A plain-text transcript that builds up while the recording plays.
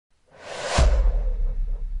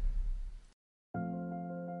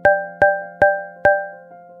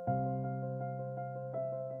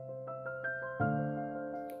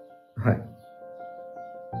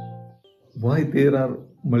why there are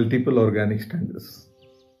multiple organic standards.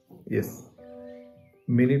 Yes,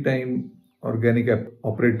 many times organic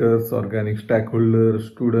operators, organic stakeholders,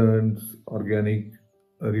 students, organic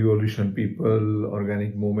revolution people,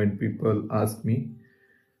 organic movement people ask me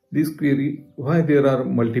this query: why there are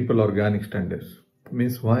multiple organic standards?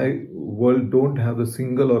 Means why world don't have the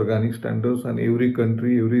single organic standards and every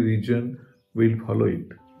country, every region will follow it.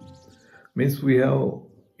 Means we have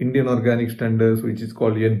Indian organic standards, which is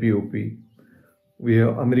called NPOP. We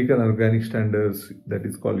have American organic standards, that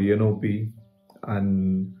is called NOP.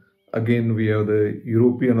 And again, we have the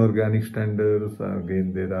European organic standards.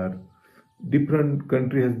 Again, there are different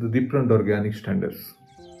countries has the different organic standards.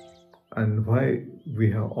 And why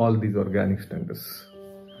we have all these organic standards?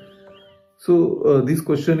 So this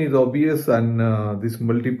question is obvious, and these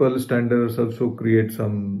multiple standards also create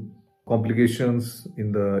some complications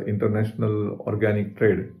in the international organic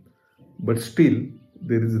trade. But still,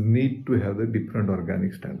 there is a need to have the different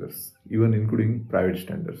organic standards, even including private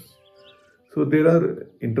standards. So there are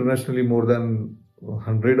internationally more than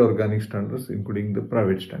 100 organic standards, including the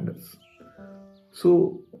private standards.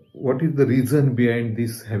 So what is the reason behind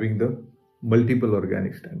this having the multiple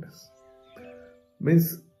organic standards?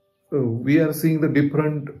 Means we are seeing the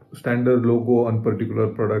different standard logo on particular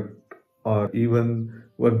product, or even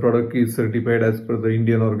one product is certified as per the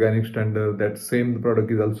Indian organic standard, that same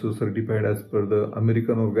product is also certified as per the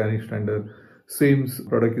American organic standard, same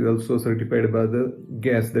product is also certified by the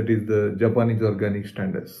GAS, that is the Japanese organic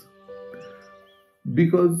standards.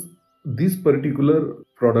 Because this particular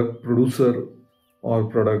product producer or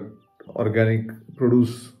product organic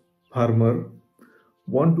produce farmer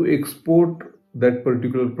want to export that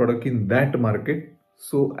particular product in that market,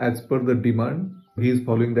 so as per the demand he is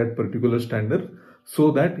following that particular standard,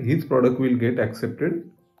 so that his product will get accepted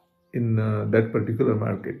in that particular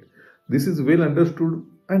market. This is well understood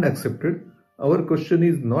and accepted. Our question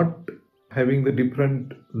is not having the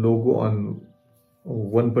different logo on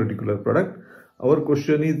one particular product. Our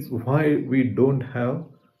question is why we don't have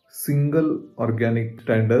single organic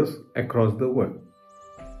standards across the world.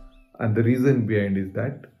 And the reason behind is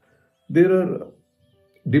that there are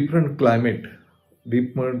different climate,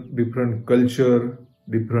 different culture,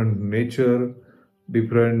 different nature,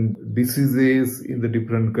 different diseases in the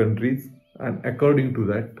different countries, and according to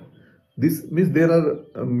that, this means there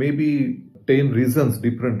are maybe 10 reasons,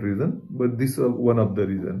 different reasons, but this is one of the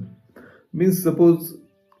reasons. Means suppose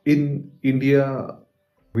in India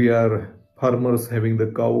we are farmers having the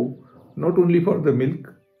cow not only for the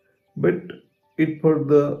milk, but it for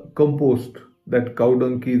the compost, that cow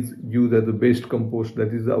dung is used as the best compost.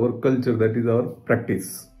 That is our culture, that is our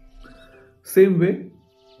practice. Same way,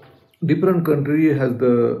 different country has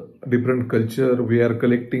the different culture. We are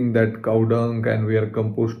collecting that cow dung and we are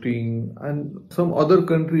composting, and some other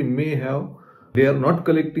country may have, they are not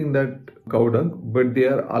collecting that cow dung, but they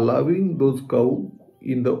are allowing those cow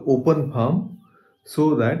in the open farm,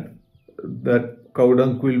 so that that cow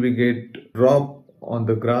dung will be get dropped on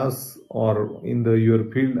the grass or in the your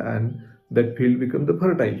field, and that field become the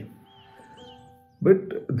fertile.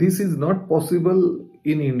 But this is not possible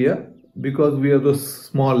in India, because we are the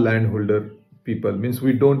small landholder people. Means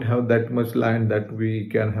we don't have that much land that we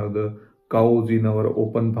can have the cows in our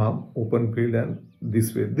open farm, open field, and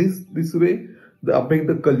this way they affect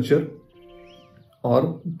the culture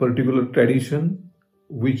or particular tradition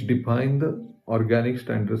which define the organic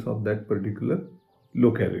standards of that particular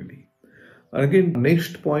locality. And again,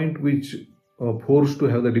 next point which forced to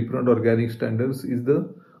have the different organic standards is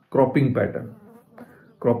the cropping pattern.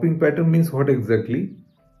 Cropping pattern means what exactly?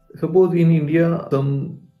 Suppose in India,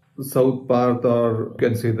 some south part, or you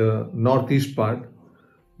can say the northeast part,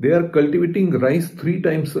 they are cultivating rice 3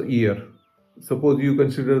 times a year. Suppose you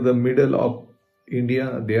consider the middle of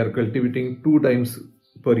India, they are cultivating 2 times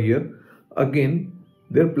per year. Again,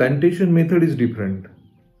 their plantation method is different.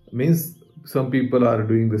 Means some people are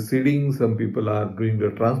doing the seeding, some people are doing the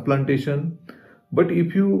transplantation. But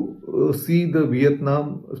if you see the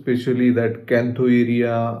Vietnam, especially that Cantho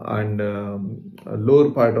area and lower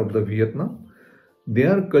part of the Vietnam, they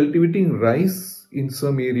are cultivating rice in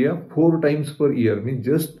some area 4 times per year. Means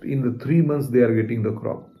just in the 3 months they are getting the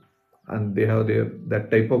crop, and they have their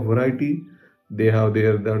that type of variety. They have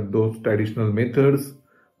those traditional methods,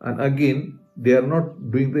 and again they are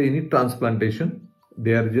not doing any transplantation.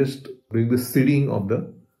 They are just doing the seeding of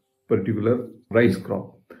the particular rice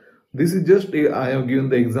crop. This is just, I have given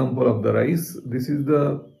the example of the rice. This is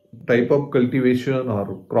the type of cultivation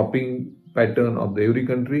or cropping pattern of the every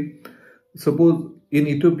country. Suppose in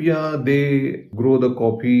Ethiopia, they grow the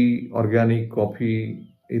coffee, organic coffee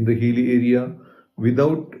in the hilly area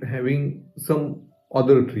without having some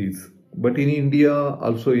other trees. But in India,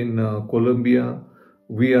 also in Colombia,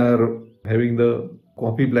 we are having the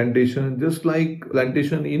coffee plantation, just like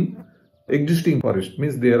plantation in existing forest.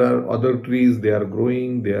 Means there are other trees, they are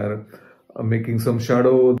growing, they are making some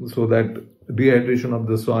shadow so that dehydration of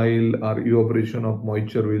the soil or evaporation of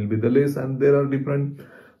moisture will be the less, and there are different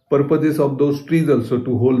purposes of those trees also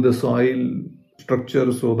to hold the soil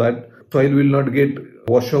structure so that soil will not get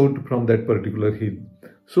washed out from that particular hill.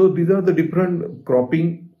 So these are the different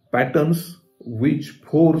cropping patterns which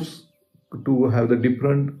force to have the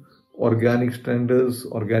different organic standards,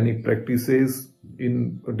 organic practices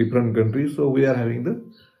in different countries. So we are having the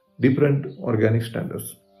different organic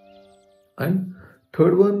standards. And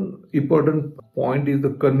third one important point is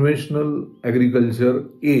the conventional agriculture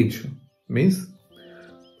age. Means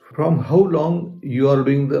from how long you are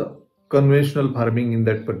doing the conventional farming in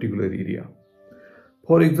that particular area.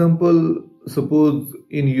 For example, suppose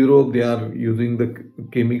in Europe they are using the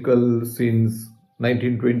chemical since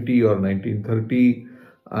 1920 or 1930,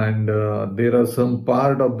 and there are some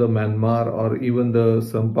part of the Myanmar or even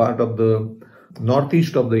some part of the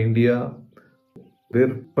northeast of the India, their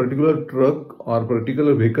particular truck or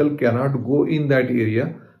particular vehicle cannot go in that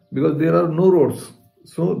area because there are no roads.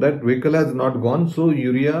 So that vehicle has not gone. So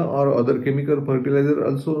urea or other chemical fertilizer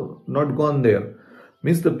also not gone there.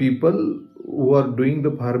 Means the people who are doing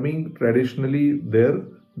the farming traditionally there,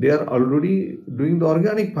 they are already doing the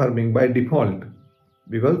organic farming by default,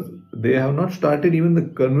 because they have not started even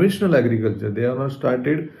the conventional agriculture. They have not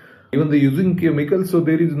started even the using chemicals. So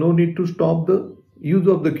there is no need to stop the use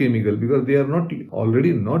of the chemical because they are not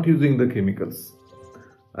already not using the chemicals.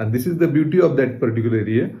 And this is the beauty of that particular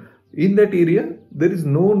area. In that area, there is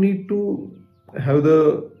no need to have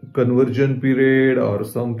the conversion period or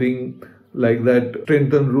something like that,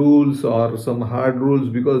 strengthen rules or some hard rules,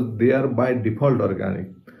 because they are by default organic.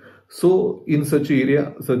 So in such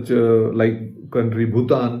area, like country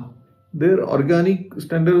Bhutan, their organic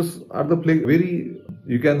standards are the very,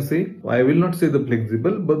 you can say, I will not say the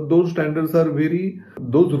flexible, but those standards are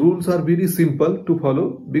those rules are very simple to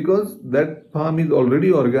follow, because that farm is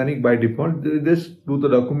already organic by default. They just do the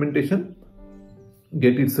documentation,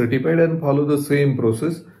 get it certified and follow the same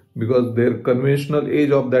process, because their conventional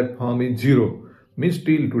age of that farm is 0. Means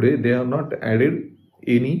till today they have not added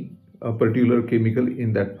any particular chemical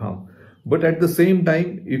in that farm. But at the same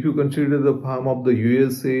time, if you consider the farm of the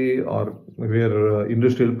USA or where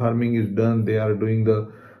industrial farming is done, they are doing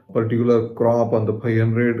the particular crop on the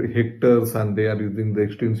 500 hectares and they are using the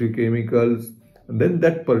extensive chemicals, then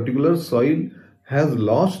that particular soil has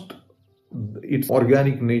lost its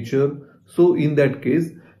organic nature. So in that case,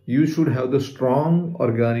 you should have the strong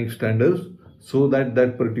organic standards so that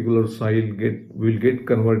that particular soil will get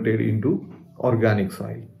converted into organic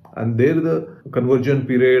soil. And there the conversion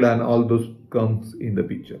period and all those comes in the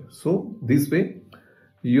picture. So this way,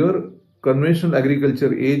 your conventional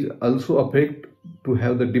agriculture age also affect to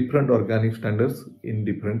have the different organic standards in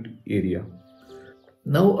different area.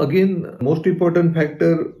 Now again, most important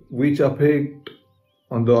factor which affect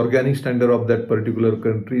on the organic standard of that particular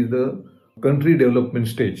country is the country development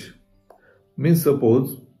stage. Means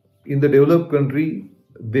suppose in the developed country,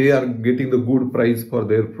 they are getting the good price for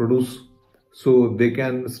their produce, so they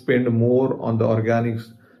can spend more on the organic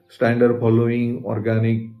standard following,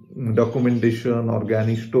 organic documentation,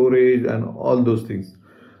 organic storage and all those things.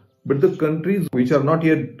 But the countries which are not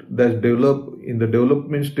yet that developed, in the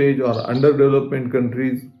development stage or underdevelopment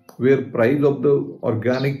countries, where price of the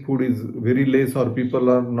organic food is very less or people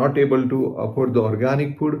are not able to afford the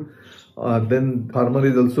organic food, then farmer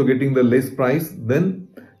is also getting the less price, then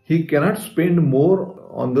he cannot spend more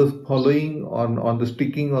on the following on the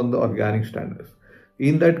sticking on the organic standards.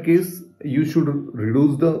 In that case, you should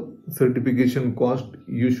reduce the certification cost.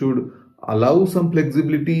 You should allow some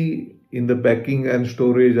flexibility in the packing and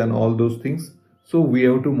storage and all those things. So we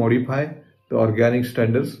have to modify the organic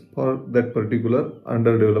standards for that particular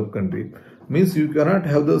underdeveloped country. Means you cannot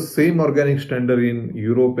have the same organic standard in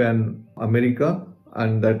Europe and America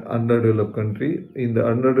and that underdeveloped country. In the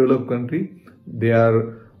underdeveloped country,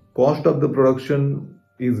 their cost of the production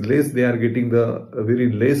is less, they are getting the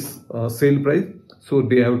very less sale price, so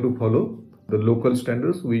they have to follow the local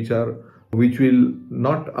standards which will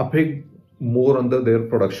not affect more on their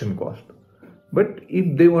production cost. But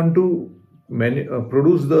if they want to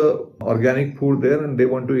produce the organic food there and they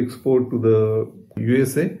want to export to the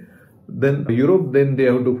USA, then Europe, then they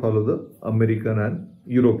have to follow the American and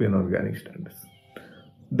European organic standards.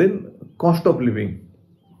 Then cost of living.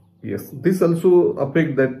 Yes, this also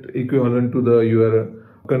affect that equivalent to your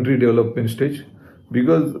country development stage,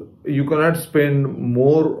 because you cannot spend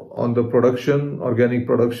more on the production, organic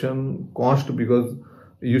production cost, because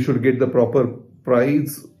you should get the proper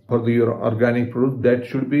price for your organic product that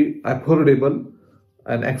should be affordable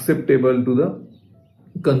and acceptable to the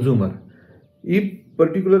consumer. If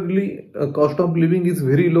particularly cost of living is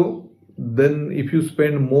very low, then if you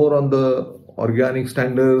spend more on the organic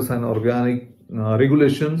standards and organic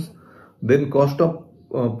regulations, then cost of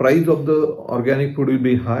price of the organic food will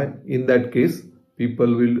be high. In that case,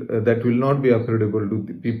 people will that will not be affordable to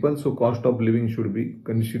the people. So cost of living should be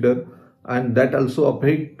considered, and that also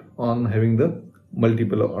affect on having the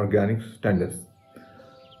multiple organic standards.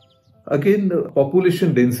 Again, the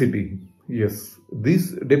population density. Yes,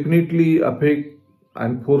 this definitely affect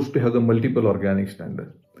and forced to have the multiple organic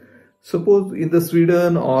standard. Suppose in the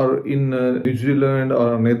Sweden or in New Zealand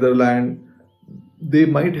or Netherlands, they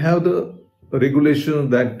might have the regulation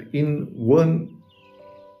that in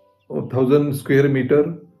 1,000 square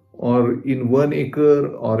meter or in 1 acre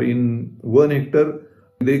or in 1 hectare,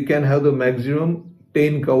 they can have the maximum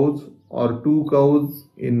 10 cows or 2 cows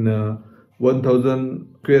in 1,000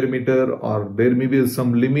 square meter, or there may be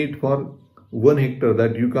some limit for 1 hectare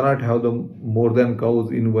that you cannot have the more than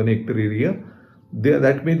cows in 1 hectare area.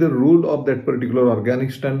 That may be the rule of that particular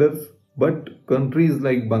organic standards. But countries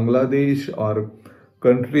like Bangladesh or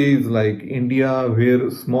countries like India, where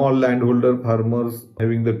small landholder farmers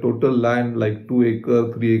having the total land like 2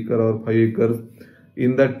 acre, 3 acre or 5 acres,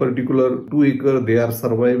 in that particular 2 acre they are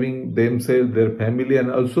surviving themselves, their family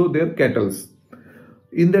and also their cattle.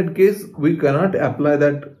 In that case, we cannot apply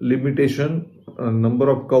that limitation, number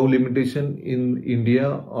of cow limitation in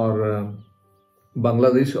India or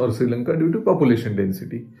Bangladesh or Sri Lanka due to population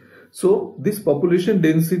density. So this population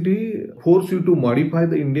density force you to modify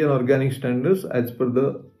the Indian organic standards as per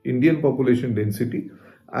the Indian population density,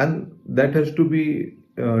 and that has to be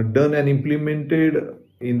done and implemented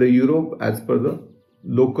in the Europe as per the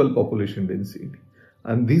local population density.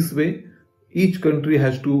 And this way, each country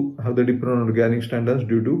has to have the different organic standards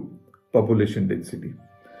due to population density.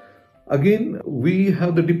 Again, we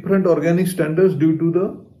have the different organic standards due to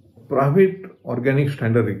the private organic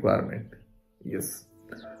standard requirement. Yes.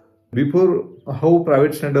 Before how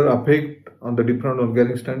private standard affect on the different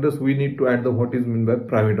organic standards, we need to add the what is meant by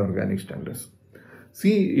private organic standards.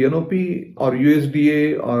 See, NOP or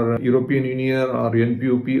USDA or European Union or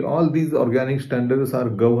NPOP, all these organic standards are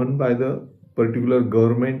governed by the particular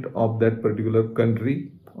government of that particular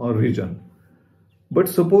country or region. But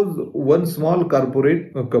suppose one small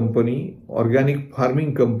corporate company, organic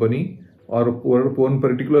farming company, or one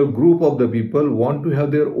particular group of the people want to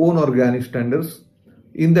have their own organic standards.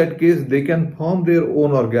 In that case, they can form their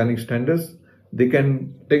own organic standards. They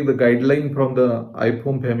can take the guideline from the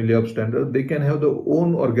IFOAM family of standards. They can have their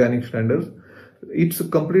own organic standards. It's a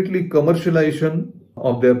completely commercialization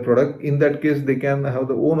of their product. In that case, they can have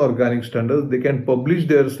their own organic standards. They can publish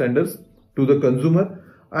their standards to the consumer.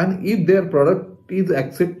 And if their product is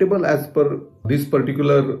acceptable as per this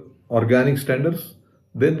particular organic standards,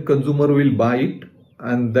 then consumer will buy it,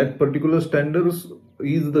 and that particular standards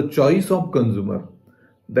is the choice of consumer.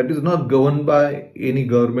 That is not governed by any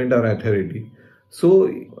government or authority. So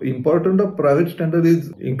important of private standard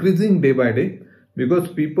is increasing day by day, because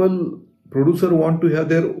producer want to have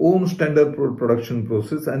their own standard production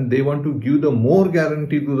process, and they want to give the more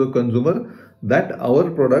guarantee to the consumer that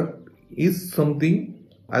our product is something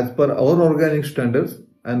as per our organic standards,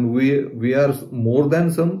 and we are more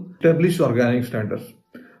than some established organic standards.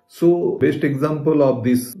 So best example of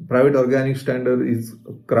this private organic standard is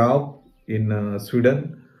Krav in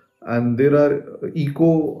Sweden, and there are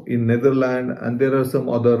Eco in Netherlands, and there are some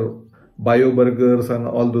other bio burgers, and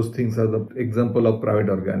all those things are the example of private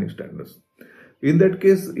organic standards. In that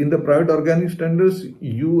case, in the private organic standards,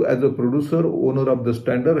 you as a producer, owner of the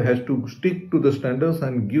standard, has to stick to the standards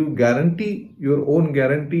and give guarantee, your own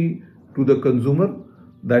guarantee to the consumer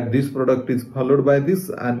that this product is followed by this,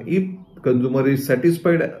 and if consumer is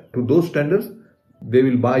satisfied to those standards, they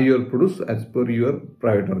will buy your produce as per your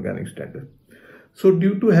private organic standard. So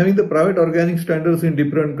due to having the private organic standards in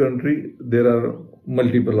different countries, there are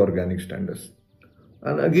multiple organic standards.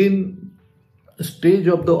 And again, stage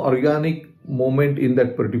of the organic moment in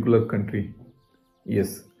that particular country.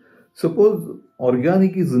 Yes. Suppose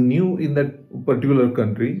organic is new in that particular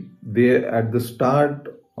country, they at the start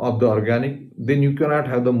of the organic, then you cannot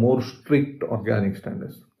have the more strict organic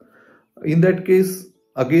standards. In that case,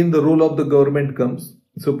 again the role of the government comes.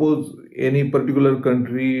 Suppose any particular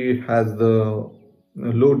country has the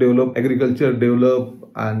low developed agriculture developed,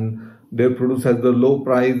 and their produce has the low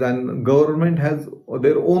price, and government has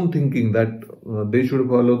their own thinking that they should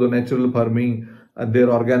follow the natural farming, and their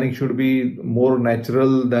organic should be more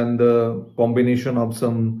natural than the combination of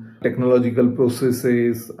some technological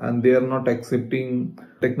processes, and they are not accepting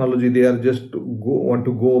technology. They are just want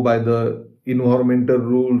to go by the environmental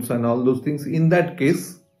rules and all those things. In that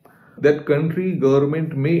case, that country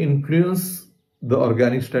government may influence the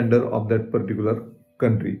organic standard of that particular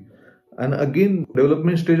country. And again,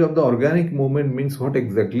 development stage of the organic movement means what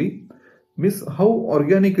exactly? Means how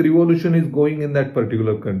organic revolution is going in that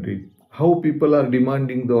particular country. How people are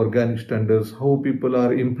demanding the organic standards, how people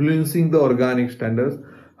are influencing the organic standards,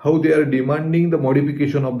 how they are demanding the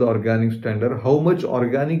modification of the organic standard, how much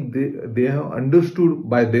organic they have understood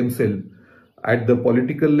by themselves at the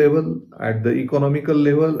political level, at the economical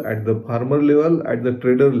level, at the farmer level, at the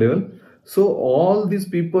trader level. So all these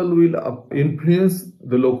people will influence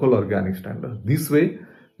the local organic standard. This way,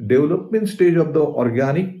 development stage of the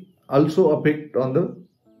organic also affect on the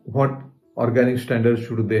what organic standards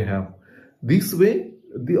should they have. This way,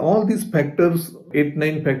 all these factors,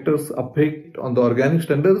 8-9 factors affect on the organic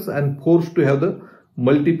standards and forced to have the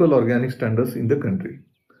multiple organic standards in the country.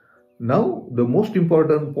 Now, the most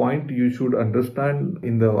important point you should understand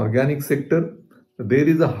in the organic sector, there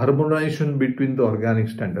is a harmonization between the organic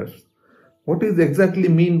standards. What is exactly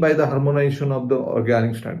mean by the harmonization of the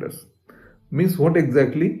organic standards? Means what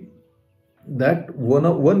exactly? That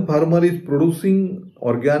one farmer is producing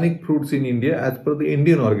organic fruits in India as per the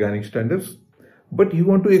Indian organic standards, but he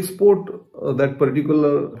want to export that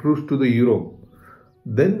particular fruits to the Europe.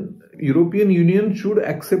 Then European Union should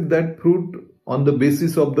accept that fruit on the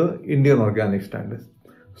basis of the Indian organic standards.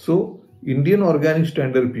 So Indian organic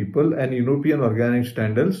standard people and European organic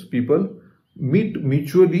standards people meet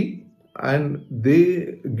mutually, and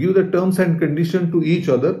they give the terms and conditions to each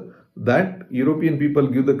other, that European people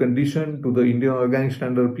give the condition to the Indian organic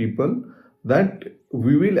standard people that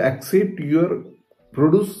we will accept your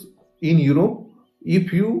produce in Europe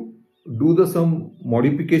if you do some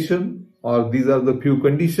modification, or these are the few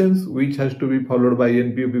conditions which has to be followed by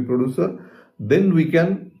NPOP producer, then we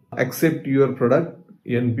can accept your product,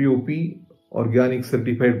 NPOP organic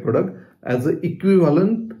certified product, as an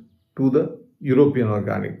equivalent to the European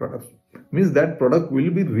organic products. Means that product will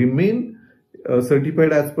be remain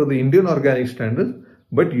certified as per the Indian organic standards,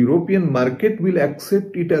 but European market will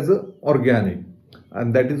accept it as a organic,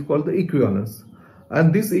 and that is called the equivalence.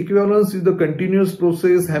 And this equivalence is the continuous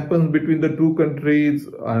process happens between the two countries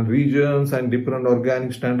and regions and different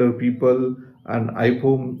organic standard people, and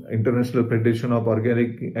IFOAM, International Federation of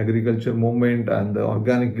Organic Agriculture Movement, and the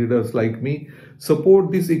organic leaders like me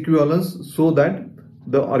support this equivalence so that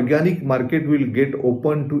the organic market will get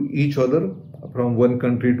open to each other from one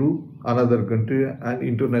country to another country, and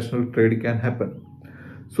international trade can happen.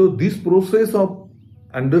 So this process of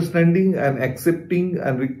understanding and accepting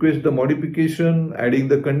and request the modification, adding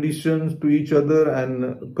the conditions to each other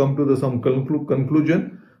and come to some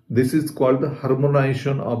conclusion, this is called the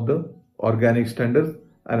harmonization of the organic standards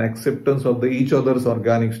and acceptance of each other's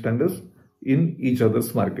organic standards in each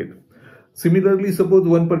other's market. Similarly, suppose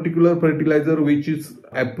one particular fertilizer which is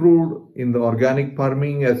approved in the organic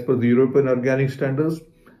farming as per the European organic standards,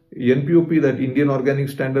 NPOP, that Indian organic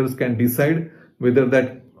standards, can decide whether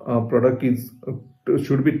that product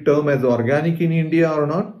should be termed as organic in India or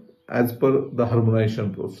not as per the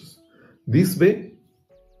harmonization process. This way,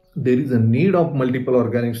 there is a need of multiple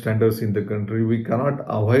organic standards in the country. We cannot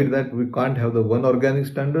avoid that. We can't have the one organic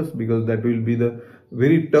standards, because that will be the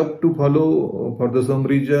very tough to follow for some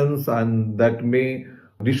regions, and that may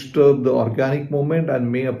disturb the organic movement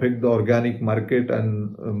and may affect the organic market,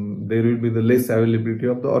 and there will be the less availability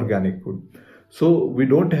of the organic food. So we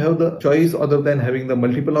don't have the choice other than having the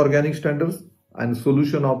multiple organic standards, and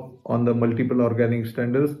solution on the multiple organic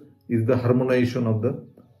standards is the harmonization of the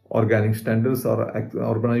organic standards, or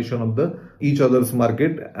harmonization of each other's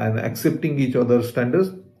market and accepting each other's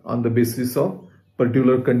standards on the basis of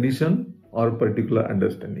particular condition or particular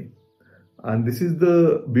understanding. And this is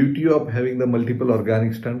the beauty of having the multiple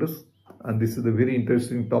organic standards, and this is a very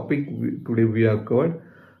interesting topic today we have covered.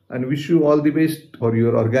 And wish you all the best for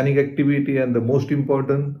your organic activity, and the most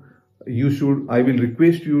important, I will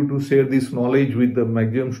request you to share this knowledge with the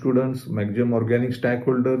maximum students, maximum organic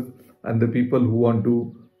stakeholders, and the people who want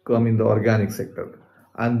to come in the organic sector.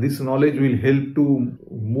 And this knowledge will help to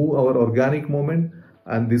move our organic movement,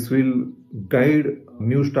 and this will guide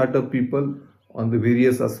new startup people on the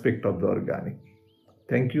various aspects of the organic.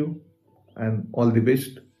 Thank you and all the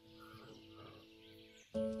best.